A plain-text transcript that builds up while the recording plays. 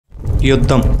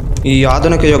యుద్ధం ఈ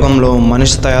ఆధునిక యుగంలో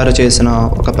మనిషి తయారు చేసిన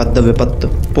ఒక పెద్ద విపత్తు.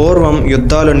 పూర్వం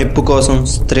యుద్ధాలు నిప్పు కోసం,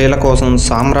 స్త్రీల కోసం,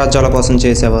 సామ్రాజ్యాల కోసం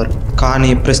చేసేవారు. కానీ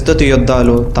ప్రస్తుత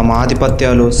యుద్ధాలు తమ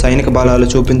ఆధిపత్యాలు, సైనిక బలాలు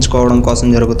చూపించుకోవడం కోసం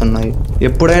జరుగుతున్నాయి.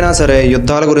 ఎప్పుడైనా సరే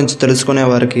యుద్ధాల గురించి తెలుసుకునే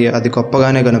వారికి అది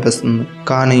గొప్పగానే కనిపిస్తుంది.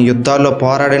 కానీ యుద్ధాల్లో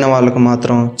పోరాడిన వాళ్ళకు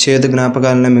మాత్రం చేదు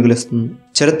జ్ఞాపకాలనే మిగులుస్తుంది.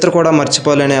 చరిత్ర కూడా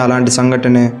మర్చిపోలేని అలాంటి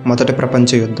సంఘటనే మొదటి ప్రపంచ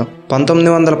యుద్ధం.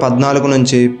 1914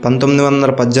 నుంచి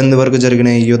 1918 వరకు జరిగిన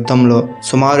ఈ యుద్ధంలో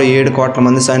సుమారు 7 కోట్ల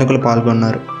మంది సైనికులు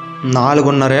పాల్గొన్నారు.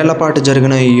 4.5 ఏళ్ల పాటు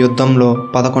జరిగిన ఈ యుద్ధంలో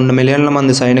 11 మిలియన్ల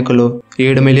మంది సైనికులు,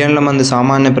 7 మిలియన్ల మంది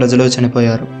సామాన్య ప్రజలు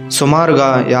చనిపోయారు. సుమారుగా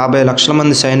 50 లక్షల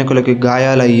మంది సైనికులకి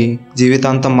గాయాలయ్యి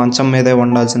జీవితాంతం మంచం మీదే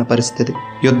ఉండాల్సిన పరిస్థితి.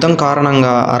 యుద్ధం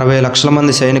కారణంగా 60 లక్షల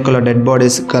మంది సైనికుల డెడ్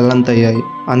బాడీస్ గల్లంతయ్యాయి.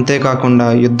 అంతేకాకుండా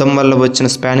యుద్ధం వల్ల వచ్చిన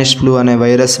స్పానిష్ ఫ్లూ అనే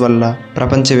వైరస్ వల్ల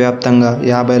ప్రపంచవ్యాప్తంగా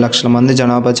 50 లక్షల మంది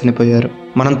జనాభా చనిపోయారు.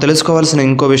 మనం తెలుసుకోవాల్సిన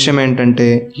ఇంకో విషయం ఏంటంటే,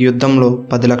 ఈ యుద్ధంలో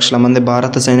 10 లక్షల మంది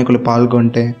భారత సైనికులు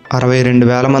పాల్గొంటే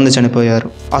 62,000 మంది చనిపోయారు.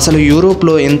 అసలు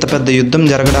యూరోప్లో ఇంత పెద్ద యుద్ధం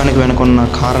జరగడానికి వెనుకున్న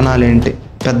కారణాలేంటి?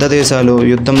 పెద్ద దేశాలు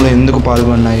యుద్ధంలో ఎందుకు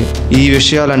పాల్గొన్నాయి? ఈ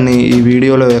విషయాలన్నీ ఈ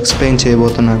వీడియోలో ఎక్స్ప్లెయిన్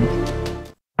చేయబోతున్నాను.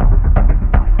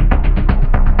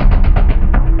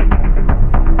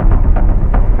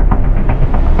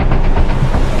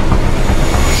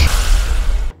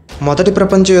 మొదటి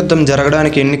ప్రపంచ యుద్ధం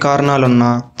జరగడానికి ఎన్ని కారణాలున్నా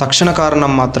తక్షణ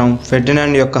కారణం మాత్రం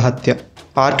ఫెర్డినాండ్ యొక్క హత్య.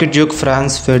 ఆర్కిడ్యూక్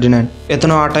ఫ్రాన్స్ ఫెర్డినాండ్.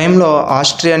 ఇతను ఆ టైంలో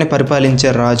ఆస్ట్రియాని పరిపాలించే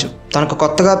రాజు. తనకు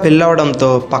కొత్తగా పెళ్ళవడంతో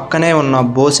పక్కనే ఉన్న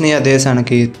బోస్నియా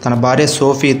దేశానికి తన భార్య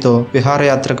సోఫీతో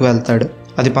విహారయాత్రకు వెళ్తాడు.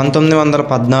 అది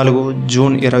 1914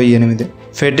 జూన్ 28.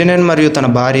 ఫెర్డినాండ్ మరియు తన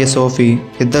భార్య సోఫీ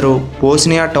ఇద్దరు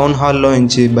బోస్నియా టౌన్ హాల్లో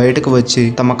నుంచి బయటకు వచ్చి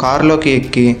తమ కారులోకి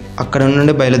ఎక్కి అక్కడ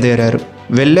నుండి బయలుదేరారు.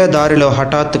 వెళ్లే దారిలో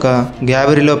హఠాత్తుగా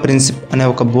గ్యాబ్రిలో ప్రిన్సిప్ అనే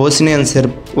ఒక బోస్నియన్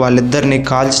సెర్బ్ వాళ్ళిద్దరిని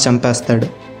కాల్చి చంపేస్తాడు.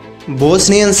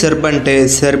 బోస్నియన్ సెర్బ్ అంటే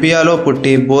సెర్బియాలో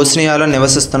పుట్టి బోస్నియాలో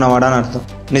నివసిస్తున్నవాడని అర్థం.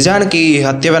 నిజానికి ఈ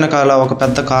హత్య వెనకాల ఒక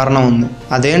పెద్ద కారణం ఉంది.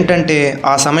 అదేంటంటే,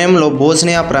 ఆ సమయంలో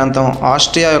బోస్నియా ప్రాంతం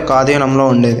ఆస్ట్రియా యొక్క ఆధీనంలో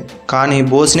ఉండేది. కానీ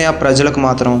బోస్నియా ప్రజలకు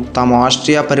మాత్రం తాము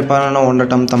ఆస్ట్రియా పరిపాలనలో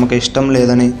ఉండటం తమకు ఇష్టం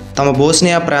లేదని తమ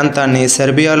బోస్నియా ప్రాంతాన్ని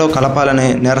సెర్బియాలో కలపాలని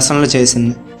నిరసనలు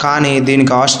చేసింది. కానీ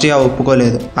దీనికి ఆస్ట్రియా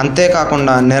ఒప్పుకోలేదు.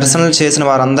 అంతేకాకుండా నిరసనలు చేసిన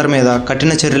వారందరి మీద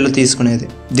కఠిన చర్యలు తీసుకునేది.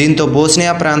 దీంతో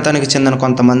బోస్నియా ప్రాంతానికి చెందిన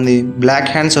కొంతమంది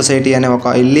బ్లాక్ హ్యాండ్ సొసైటీ అనే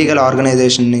ఒక ఇల్లీగల్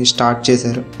ఆర్గనైజేషన్ని స్టార్ట్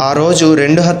చేశారు. ఆ రోజు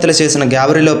 2 హత్యలు చేసిన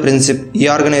గ్యాబ్రిలో ప్రిన్సిప్ ఈ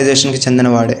ఆర్గనైజేషన్కి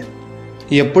చెందినవాడే.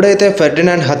 ఎప్పుడైతే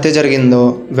ఫెర్డినాండ్ హత్య జరిగిందో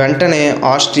వెంటనే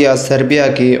ఆస్ట్రియా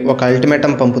సెర్బియాకి ఒక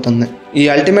అల్టిమేటం పంపుతుంది. ఈ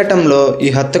అల్టిమేటంలో ఈ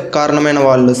హత్యకు కారణమైన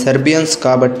వాళ్ళు సెర్బియన్స్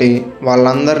కాబట్టి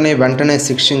వాళ్ళందరినీ వెంటనే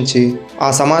శిక్షించి ఆ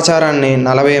సమాచారాన్ని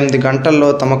 48 గంటల్లో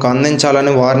తమకు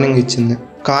అందించాలని వార్నింగ్ ఇచ్చింది.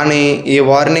 కానీ ఈ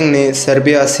వార్నింగ్ని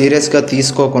సెర్బియా సీరియస్గా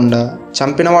తీసుకోకుండా,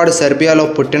 చంపినవాడు సెర్బియాలో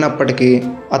పుట్టినప్పటికీ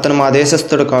అతను మా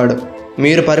దేశస్థుడు కాడు,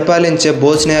 మీరు పరిపాలించే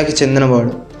బోస్నియాకి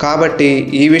చెందినవాడు కాబట్టి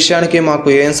ఈ విషయానికి మాకు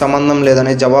ఏం సంబంధం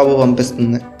లేదని జవాబు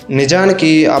పంపిస్తుంది. నిజానికి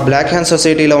ఆ బ్లాక్ హ్యాండ్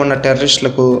సొసైటీలో ఉన్న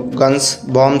టెర్రరిస్టులకు గన్స్,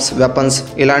 బాంబ్స్, వెపన్స్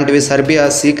ఇలాంటివి సెర్బియా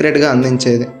సీక్రెట్గా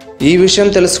అందించేది. ఈ విషయం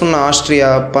తెలుసుకున్న ఆస్ట్రియా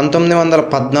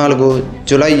 1914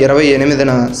 జూలై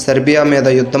 28న సెర్బియా మీద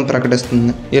యుద్ధం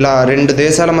ప్రకటిస్తుంది. ఇలా 2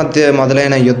 దేశాల మధ్య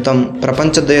మొదలైన యుద్ధం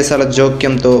ప్రపంచ దేశాల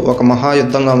జోక్యంతో ఒక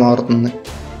మహాయుద్ధంగా మారుతుంది.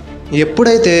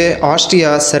 ఎప్పుడైతే ఆస్ట్రియా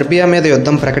సెర్బియా మీద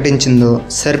యుద్ధం ప్రకటించిందో,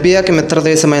 సెర్బియాకి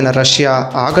మిత్రదేశమైన రష్యా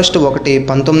ఆగస్టు 1,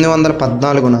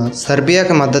 1914న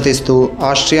సెర్బియాకి మద్దతిస్తూ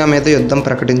ఆస్ట్రియా మీద యుద్ధం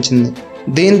ప్రకటించింది.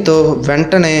 దీంతో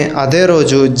వెంటనే అదే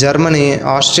రోజు జర్మనీ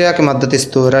ఆస్ట్రియాకి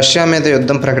మద్దతిస్తూ రష్యా మీద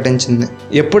యుద్ధం ప్రకటించింది.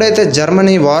 ఎప్పుడైతే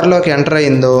జర్మనీ వార్లోకి ఎంటర్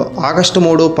అయిందో ఆగస్టు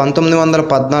 3,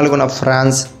 1914న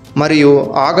ఫ్రాన్స్ మరియు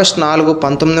ఆగస్టు 4,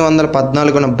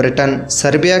 1914న బ్రిటన్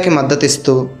సెర్బియాకి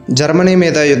మద్దతిస్తూ జర్మనీ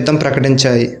మీద యుద్ధం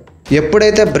ప్రకటించాయి.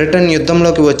 ఎప్పుడైతే బ్రిటన్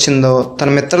యుద్ధంలోకి వచ్చిందో తన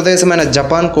మిత్రదేశమైన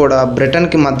జపాన్ కూడా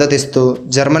బ్రిటన్కి మద్దతిస్తూ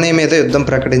జర్మనీ మీద యుద్ధం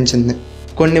ప్రకటించింది.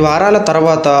 కొన్ని వారాల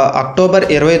తర్వాత అక్టోబర్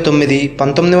 29,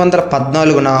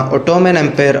 1914న ఒట్టోమన్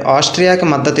ఎంపైర్ ఆస్ట్రియాకి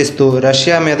మద్దతిస్తూ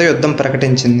రష్యా మీద యుద్ధం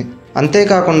ప్రకటించింది.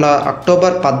 అంతేకాకుండా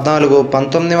అక్టోబర్ 14,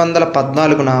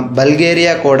 1914న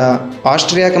బల్గేరియా కూడా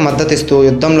ఆస్ట్రియాకి మద్దతిస్తూ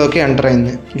యుద్ధంలోకి ఎంటర్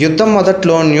అయింది. యుద్ధం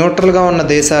మొదట్లో న్యూట్రల్గా ఉన్న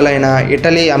దేశాలైన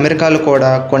ఇటలీ, అమెరికాలు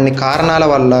కూడా కొన్ని కారణాల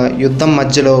వల్ల యుద్ధం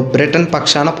మధ్యలో బ్రిటన్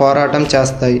పక్షాన పోరాటం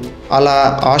చేస్తాయి. అలా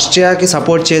ఆస్ట్రియాకి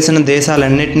సపోర్ట్ చేసిన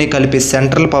దేశాలన్నింటినీ కలిపి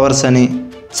సెంట్రల్ పవర్స్ అని,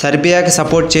 సెర్బియాకి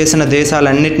సపోర్ట్ చేసిన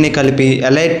దేశాలన్నింటినీ కలిపి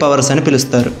ఎలైట్ పవర్స్ అని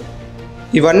పిలుస్తారు.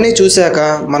 ఇవన్నీ చూశాక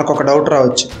మనకు ఒక డౌట్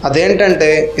రావచ్చు. అదేంటంటే,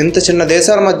 ఇంత చిన్న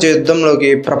దేశాల మధ్య యుద్ధంలోకి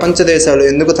ప్రపంచ దేశాలు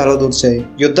ఎందుకు తలదూర్చాయి?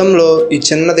 యుద్ధంలో ఈ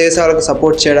చిన్న దేశాలకు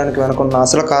సపోర్ట్ చేయడానికి వెనుకున్న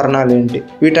అసలు కారణాలు ఏంటి?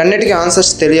 వీటన్నిటికీ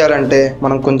ఆన్సర్స్ తెలియాలంటే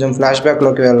మనం కొంచెం ఫ్లాష్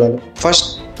బ్యాక్లోకి వెళ్ళాలి. ఫస్ట్,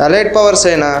 అలైడ్ పవర్స్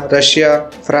అయిన రష్యా,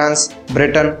 ఫ్రాన్స్,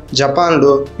 బ్రిటన్,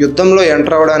 జపాన్లు యుద్ధంలో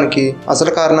ఎంటర్ అవడానికి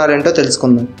అసలు కారణాలేంటో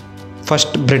తెలుసుకుందాం.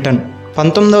 First Britain.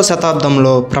 19వ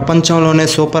శతాబ్దంలో ప్రపంచంలోనే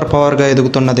సూపర్ పవర్గా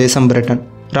ఎదుగుతున్న దేశం బ్రిటన్.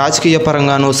 రాజకీయ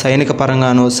పరంగాను, సైనిక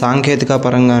పరంగాను, సాంకేతిక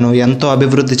పరంగాను ఎంతో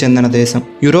అభివృద్ధి చెందిన దేశం.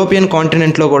 యూరోపియన్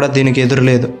కాంటినెంట్లో కూడా దీనికి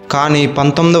ఎదురులేదు. కానీ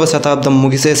 19వ శతాబ్దం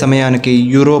ముగిసే సమయానికి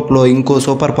యూరోప్లో ఇంకో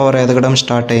సూపర్ పవర్ ఎదగడం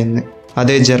స్టార్ట్ అయింది.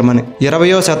 అదే జర్మనీ.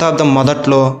 20వ శతాబ్దం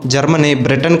మొదట్లో జర్మనీ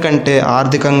బ్రిటన్ కంటే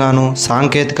ఆర్థికంగాను,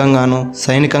 సాంకేతికంగాను,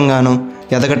 సైనికంగాను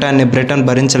ఎదగటాన్ని బ్రిటన్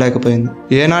భరించలేకపోయింది.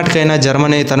 ఏనాటికైనా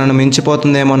జర్మనీ తనను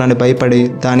మించిపోతుందేమోనని భయపడి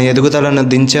దాని ఎదుగుదలను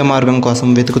దించే మార్గం కోసం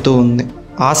వెతుకుతూ ఉంది.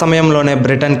 ఆ సమయంలోనే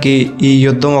బ్రిటన్కి ఈ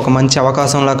యుద్ధం ఒక మంచి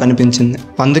అవకాశంలా కనిపించింది.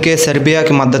 అందుకే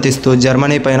సెర్బియాకి మద్దతిస్తూ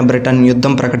జర్మనీ పైన బ్రిటన్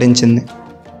యుద్ధం ప్రకటించింది.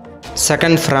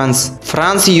 Second France.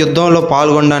 ఫ్రాన్స్ ఈ యుద్ధంలో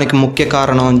పాల్గొనడానికి ముఖ్య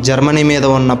కారణం జర్మనీ మీద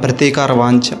ఉన్న ప్రతీకార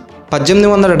వాంఛ.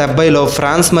 1870లో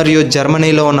ఫ్రాన్స్ మరియు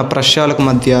జర్మనీలో ఉన్న ప్రష్యాలకు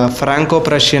మధ్య ఫ్రాంకో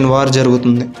ప్రషియన్ వార్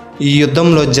జరుగుతుంది. ఈ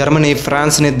యుద్ధంలో జర్మనీ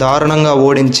ఫ్రాన్స్ని దారుణంగా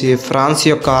ఓడించి ఫ్రాన్స్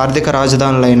యొక్క ఆర్థిక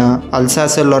రాజధానులైన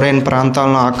అల్సాస్ లొరైన్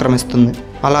ప్రాంతాలను ఆక్రమిస్తుంది.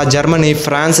 అలా జర్మనీ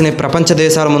ఫ్రాన్స్ని ప్రపంచ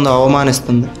దేశాల ముందు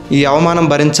అవమానిస్తుంది. ఈ అవమానం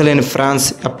భరించలేని ఫ్రాన్స్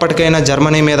ఎప్పటికైనా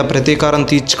జర్మనీ మీద ప్రతీకారం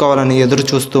తీర్చుకోవాలని ఎదురు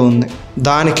చూస్తూ ఉంది.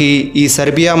 దానికి ఈ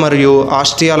సెర్బియా మరియు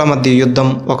ఆస్ట్రియాల మధ్య యుద్ధం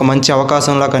ఒక మంచి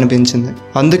అవకాశంలా కనిపించింది.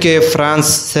 అందుకే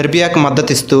ఫ్రాన్స్ సెర్బియాకి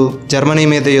మద్దతిస్తూ జర్మనీ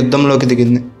మీద యుద్ధంలోకి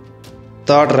దిగింది.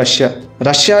 Third Russia.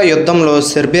 రష్యా యుద్ధంలో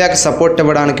సెర్బియాకి సపోర్ట్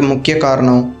ఇవ్వడానికి ముఖ్య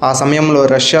కారణం ఆ సమయంలో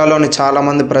రష్యాలోని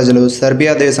చాలామంది ప్రజలు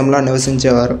సెర్బియా దేశంలో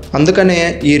నివసించేవారు. అందుకనే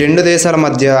ఈ రెండు దేశాల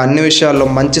మధ్య అన్ని విషయాల్లో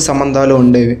మంచి సంబంధాలు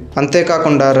ఉండేవి.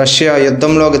 అంతేకాకుండా రష్యా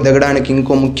యుద్ధంలోకి దిగడానికి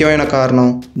ఇంకో ముఖ్యమైన కారణం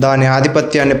దాని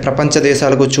ఆధిపత్యాన్ని ప్రపంచ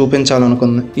దేశాలకు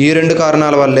చూపించాలనుకుంది. ఈ రెండు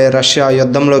కారణాల వల్లే రష్యా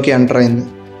యుద్ధంలోకి ఎంటర్ అయింది.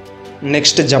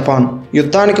 Next Japan.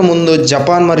 యుద్ధానికి ముందు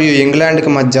జపాన్ మరియు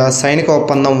ఇంగ్లాండ్కి మధ్య సైనిక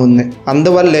ఒప్పందం ఉంది.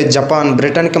 అందువల్లే జపాన్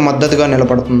బ్రిటన్కి మద్దతుగా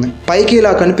నిలబడుతుంది. పైకి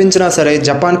ఇలా కనిపించినా సరే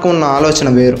జపాన్కు ఉన్న ఆలోచన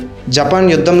వేరు. జపాన్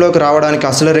యుద్ధంలోకి రావడానికి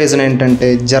అసలు రీజన్ ఏంటంటే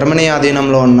జర్మనీ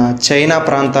ఆధీనంలో ఉన్న China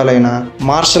ప్రాంతాలైన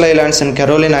martial islands and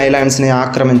Caroline ఐలాండ్స్ని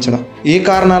ఆక్రమించడం. ఈ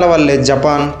కారణాల వల్లే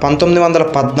జపాన్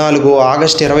 1914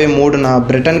 ఆగస్టు 23న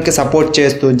బ్రిటన్కి సపోర్ట్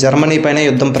చేస్తూ జర్మనీ పైన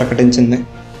యుద్ధం ప్రకటించింది.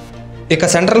 ఇక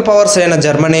సెంట్రల్ పవర్స్ అయిన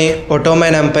జర్మనీ,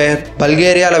 ఒట్టోమన్ ఎంపైర్,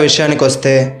 బల్గేరియాల విషయానికి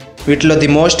వస్తే వీటిలో the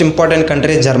most important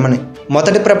country Germany.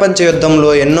 మొదటి ప్రపంచ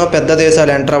యుద్ధంలో ఎన్నో పెద్ద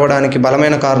దేశాలు ఎంటర్ అవ్వడానికి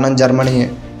బలమైన కారణం జర్మనీయే.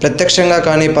 ప్రత్యక్షంగా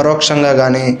కానీ పరోక్షంగా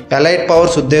కానీ ఎలైట్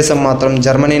పవర్స్ ఉద్దేశం మాత్రం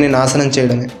జర్మనీని నాశనం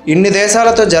చేయడమే. ఇన్ని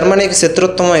దేశాలతో జర్మనీకి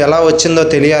శత్రుత్వం ఎలా వచ్చిందో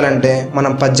తెలియాలంటే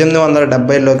మనం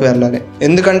 1870లోకి వెళ్ళాలి.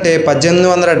 ఎందుకంటే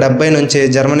 1870 నుంచే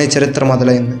జర్మనీ చరిత్ర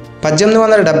మొదలైంది.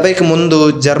 1870కి ముందు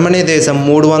జర్మనీ దేశం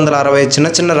 360 చిన్న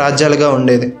చిన్న రాజ్యాలుగా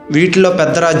ఉండేది. వీటిలో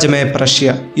పెద్ద రాజ్యమే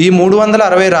ప్రష్యా. ఈ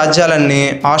 360 రాజ్యాలన్నీ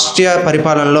ఆస్ట్రియా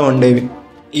పరిపాలనలో ఉండేవి.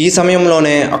 ఈ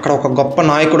సమయంలోనే అక్కడ ఒక గొప్ప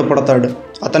నాయకుడు పుడతాడు.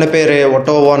 అతని పేరే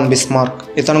ఒటో వాన్ బిస్మార్క్.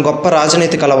 ఇతను గొప్ప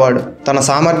రాజనీతి కలవాడు. తన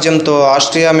సామర్థ్యంతో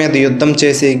ఆస్ట్రియా మీద యుద్ధం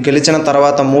చేసి గెలిచిన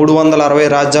తర్వాత 360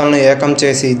 రాజ్యాలను ఏకం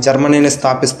చేసి జర్మనీని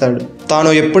స్థాపిస్తాడు.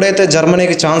 తాను ఎప్పుడైతే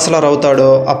జర్మనీకి ఛాన్సలర్ అవుతాడో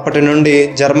అప్పటి నుండి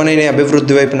జర్మనీని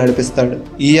అభివృద్ధి వైపు నడిపిస్తాడు.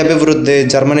 ఈ అభివృద్ధి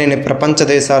జర్మనీని ప్రపంచ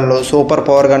దేశాల్లో సూపర్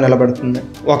పవర్గా నిలబెడుతుంది.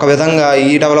 ఒక విధంగా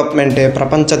ఈ డెవలప్మెంటే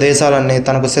ప్రపంచ దేశాలన్నీ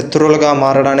తనకు శత్రువులుగా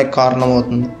మారడానికి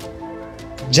కారణమవుతుంది.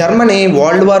 జర్మనీ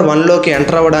వరల్డ్ వార్ 1లోకి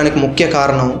ఎంటర్ అవ్వడానికి ముఖ్య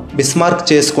కారణం బిస్మార్క్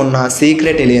చేసుకున్న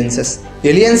సీక్రెట్ ఎలియన్సెస్.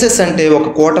 ఎలియన్సెస్ అంటే ఒక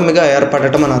కూటమిగా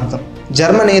ఏర్పడటం అని అర్థం.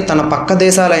 జర్మనీ తన పక్క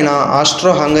దేశాలైన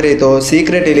ఆస్ట్రో హంగరీతో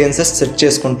సీక్రెట్ ఎలియన్సెస్ సెట్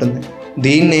చేసుకుంటుంది.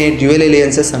 దీన్నే డ్యూయల్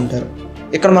ఎలియన్సెస్ అంటారు.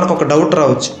 ఇక్కడ మనకు ఒక డౌట్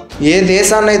రావచ్చు. ఏ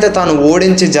దేశాన్నైతే తాను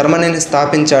ఓడించి జర్మనీని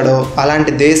స్థాపించాడో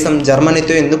అలాంటి దేశం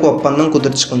జర్మనీతో ఎందుకు ఒప్పందం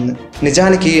కుదుర్చుకుంది?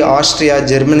 నిజానికి ఆస్ట్రియా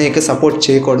జర్మనీకి సపోర్ట్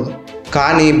చేయకూడదు.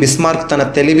 కానీ బిస్మార్క్ తన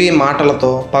తెలివి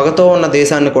మాటలతో పగతో ఉన్న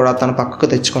దేశాన్ని కూడా తన పక్కకు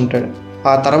తెచ్చుకుంటాడు.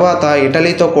 ఆ తర్వాత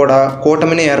ఇటలీతో కూడా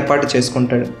కూటమిని ఏర్పాటు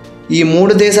చేసుకుంటాడు. ఈ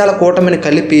 3 దేశాల కూటమిని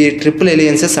కలిపి ట్రిపుల్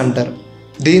ఎలియన్సెస్ అంటారు.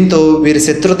 దీంతో వీరి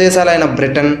శత్రు దేశాలైన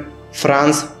బ్రిటన్,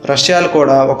 ఫ్రాన్స్, రష్యాలు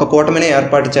కూడా ఒక కూటమిని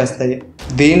ఏర్పాటు చేస్తాయి.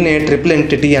 దీన్నే ట్రిపుల్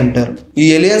ఎంటిటీ అంటారు. ఈ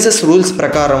ఎలియన్సెస్ రూల్స్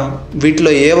ప్రకారం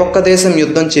వీటిలో ఏ ఒక్క దేశం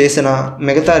యుద్ధం చేసినా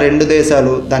మిగతా 2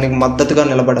 దేశాలు దానికి మద్దతుగా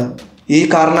నిలబడాలి. ఈ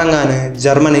కారణంగానే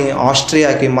జర్మనీ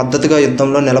ఆస్ట్రియాకి మద్దతుగా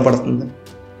యుద్ధంలో నిలబడుతుంది.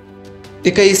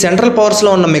 ఇక ఈ సెంట్రల్ పవర్స్లో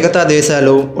ఉన్న మిగతా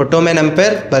దేశాలు ఒట్టోమన్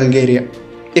ఎంపైర్, బల్గేరియా.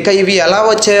 ఇక ఇవి ఎలా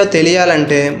వచ్చాయో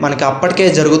తెలియాలంటే మనకి అప్పటికే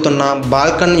జరుగుతున్న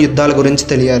బాల్కన్ యుద్ధాల గురించి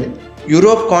తెలియాలి.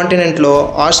 యూరోప్ కాంటినెంట్లో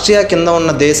ఆస్ట్రియా కింద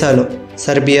ఉన్న దేశాలు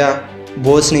సెర్బియా,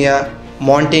 బోస్నియా,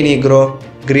 మాంటినీగ్రో,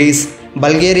 గ్రీస్,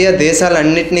 బల్గేరియా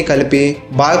దేశాలన్నింటినీ కలిపి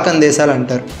బాల్కన్ దేశాలు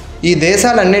అంటారు. ఈ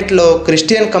దేశాలన్నిటిలో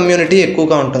క్రిస్టియన్ కమ్యూనిటీ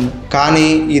ఎక్కువగా ఉంటుంది. కానీ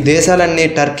ఈ దేశాలన్నీ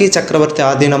టర్కీ చక్రవర్తి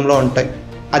ఆధీనంలో ఉంటాయి.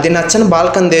 అది నచ్చని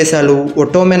బాల్కన్ దేశాలు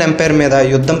ఒట్టోమన్ ఎంపైర్ మీద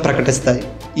యుద్ధం ప్రకటిస్తాయి.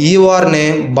 ఈ వార్నే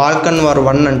బాల్కన్ వార్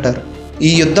 1 అంటారు.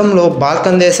 ఈ యుద్ధంలో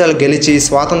బాల్కన్ దేశాలు గెలిచి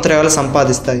స్వాతంత్ర్యాలు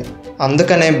సంపాదిస్తాయి.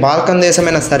 అందుకనే బాల్కన్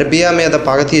దేశమైన సెర్బియా మీద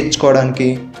పగ తీర్చుకోవడానికి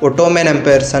ఒట్టోమన్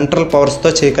ఎంపైర్ సెంట్రల్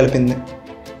పవర్స్తో చేయగలిపింది.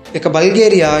 ఇక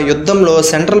బల్గేరియా యుద్ధంలో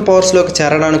సెంట్రల్ పవర్స్లోకి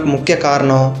చేరడానికి ముఖ్య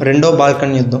కారణం రెండో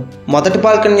బాల్కన్ యుద్ధం. మొదటి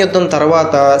బాల్కన్ యుద్ధం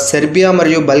తర్వాత సెర్బియా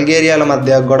మరియు బల్గేరియాల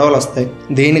మధ్య గొడవలు వస్తాయి.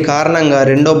 దీని కారణంగా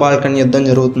రెండో బాల్కన్ యుద్ధం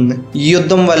జరుగుతుంది. ఈ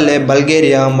యుద్ధం వల్లే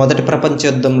బల్గేరియా మొదటి ప్రపంచ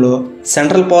యుద్ధంలో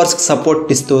సెంట్రల్ పవర్స్కి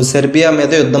సపోర్ట్ ఇస్తూ సెర్బియా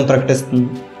మీద యుద్ధం ప్రకటిస్తుంది.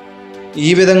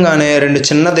 ఈ విధంగానే రెండు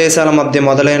చిన్న దేశాల మధ్య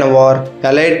మొదలైన వార్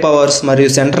అలైడ్ పవర్స్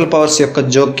మరియు సెంట్రల్ పవర్స్ యొక్క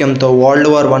జోక్యంతో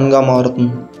War-1గా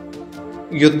మారుతుంది.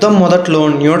 యుద్ధం మొదట్లో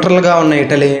న్యూట్రల్గా ఉన్న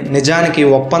ఇటలీ నిజానికి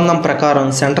ఒప్పందం ప్రకారం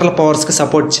సెంట్రల్ పవర్స్కి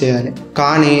సపోర్ట్ చేయాలి.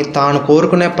 కానీ తాను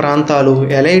కోరుకునే ప్రాంతాలు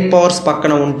ఎలైట్ పవర్స్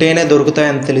పక్కన ఉంటేనే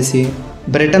దొరుకుతాయని తెలిసి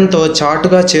బ్రిటన్తో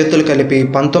చాటుగా చేతులు కలిపి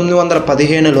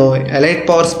 1915లో ఎలైట్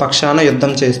పవర్స్ పక్షాన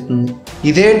యుద్ధం చేస్తుంది.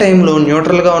 ఇదే టైంలో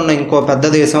న్యూట్రల్గా ఉన్న ఇంకో పెద్ద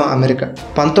దేశం అమెరికా.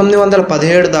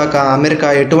 1917 దాకా అమెరికా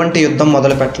ఎటువంటి యుద్ధం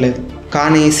మొదలు పెట్టలేదు.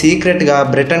 కానీ సీక్రెట్గా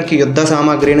బ్రిటన్కి యుద్ధ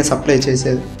సామాగ్రిని సప్లై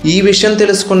చేసేది. ఈ విషయం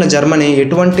తెలుసుకున్న జర్మనీ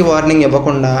ఎటువంటి వార్నింగ్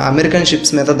ఇవ్వకుండా అమెరికన్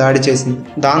షిప్స్ మీద దాడి చేసింది.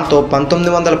 దాంతో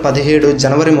 1917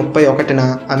 జనవరి 31న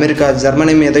అమెరికా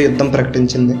జర్మనీ మీద యుద్ధం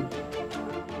ప్రకటించింది.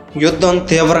 యుద్ధం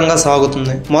తీవ్రంగా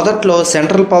సాగుతుంది. మొదట్లో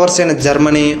సెంట్రల్ పవర్స్ అయిన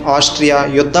జర్మనీ, ఆస్ట్రియా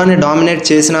యుద్ధాన్ని డామినేట్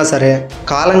చేసినా సరే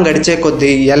కాలం గడిచే కొద్దీ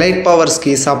ఎలైట్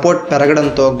పవర్స్కి సపోర్ట్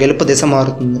పెరగడంతో గెలుపు దిశ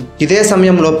మారుతుంది. ఇదే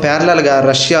సమయంలో ప్యారలల్గా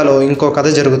రష్యాలో ఇంకో కథ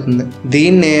జరుగుతుంది.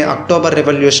 దీన్నే అక్టోబర్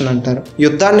రెవల్యూషన్ అంటారు.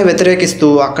 యుద్ధాన్ని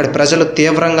వ్యతిరేకిస్తూ అక్కడి ప్రజలు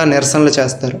తీవ్రంగా నిరసనలు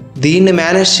చేస్తారు. దీన్ని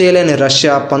మేనేజ్ చేయలేని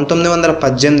రష్యా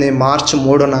 1918 మార్చి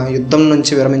 3న యుద్ధం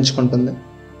నుంచి విరమించుకుంటుంది.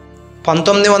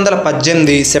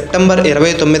 1918 సెప్టెంబర్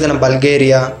 29న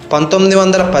బల్గేరియా,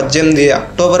 1918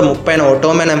 అక్టోబర్ 30న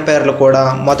ఒటోమన్ ఎంపైర్లు కూడా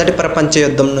మొదటి ప్రపంచ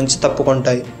యుద్ధం నుంచి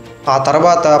తప్పుకుంటాయి. ఆ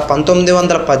తర్వాత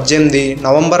 1918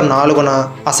 నవంబర్ 4న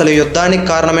అసలు యుద్ధానికి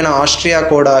కారణమైన ఆస్ట్రియా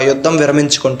కూడా యుద్ధం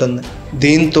విరమించుకుంటుంది.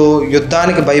 దీంతో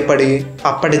యుద్ధానికి భయపడి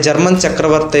అప్పటి జర్మన్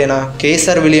చక్రవర్తి అయిన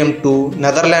కేసర్ విలియం II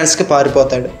నెదర్లాండ్స్కి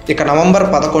పారిపోతాడు. ఇక నవంబర్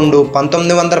 11,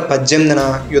 1918న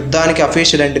యుద్ధానికి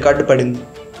అఫీషియల్ ఎండ్ కార్డు పడింది.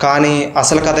 కానీ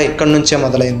అసలు కథ ఇక్కడి నుంచే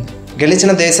మొదలైంది.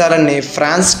 గెలిచిన దేశాలన్నీ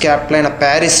ఫ్రాన్స్ క్యాపిటల్ అయిన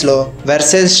ప్యారిస్లో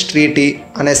వెర్సైల్స్ ట్రీటీ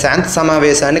అనే శాంతి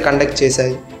సమావేశాన్ని కండక్ట్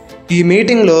చేశాయి. ఈ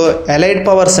మీటింగ్లో ఎలైడ్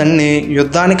పవర్స్ అన్నీ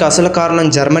యుద్ధానికి అసలు కారణం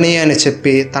జర్మనీ అని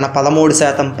చెప్పి తన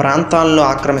 13% ప్రాంతాలను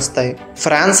ఆక్రమిస్తాయి.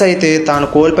 ఫ్రాన్స్ అయితే తాను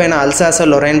కోల్పోయిన అల్సాస్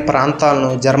లొరైన్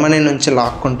ప్రాంతాలను జర్మనీ నుంచి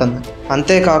లాక్కుంటుంది.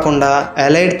 అంతేకాకుండా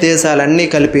ఎలైడ్ దేశాలన్నీ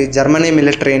కలిపి జర్మనీ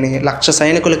మిలిటరీని 1,00,000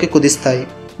 సైనికులకి కుదిస్తాయి.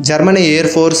 జర్మనీ ఎయిర్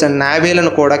ఫోర్స్ అండ్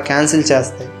నేవీలను కూడా క్యాన్సిల్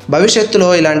చేస్తాయి. భవిష్యత్తులో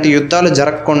ఇలాంటి యుద్ధాలు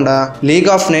జరగకుండా లీగ్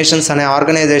ఆఫ్ నేషన్స్ అనే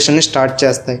ఆర్గనైజేషన్ని స్టార్ట్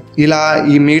చేస్తాయి. ఇలా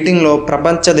ఈ మీటింగ్లో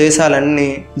ప్రపంచ దేశాలన్నీ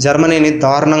జర్మనీని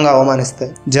దారుణంగా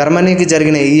అవమానిస్తాయి. జర్మనీకి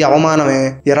జరిగిన ఈ అవమానమే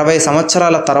 20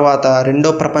 సంవత్సరాల తర్వాత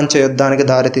రెండో ప్రపంచ యుద్ధానికి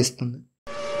దారితీస్తుంది.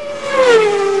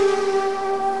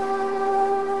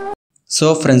 సో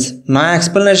ఫ్రెండ్స్, నా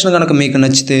ఎక్స్ప్లెనేషన్ కనుక మీకు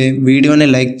నచ్చితే వీడియోని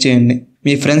లైక్ చేయండి,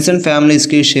 మీ ఫ్రెండ్స్ అండ్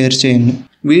ఫ్యామిలీస్కి షేర్ చేయండి.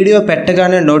 వీడియో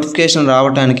పెట్టగానే నోటిఫికేషన్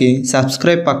రావడానికి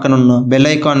సబ్స్క్రైబ్ పక్కనున్న బెల్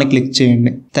ఐకాన్ని క్లిక్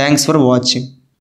చేయండి. Thanks for watching.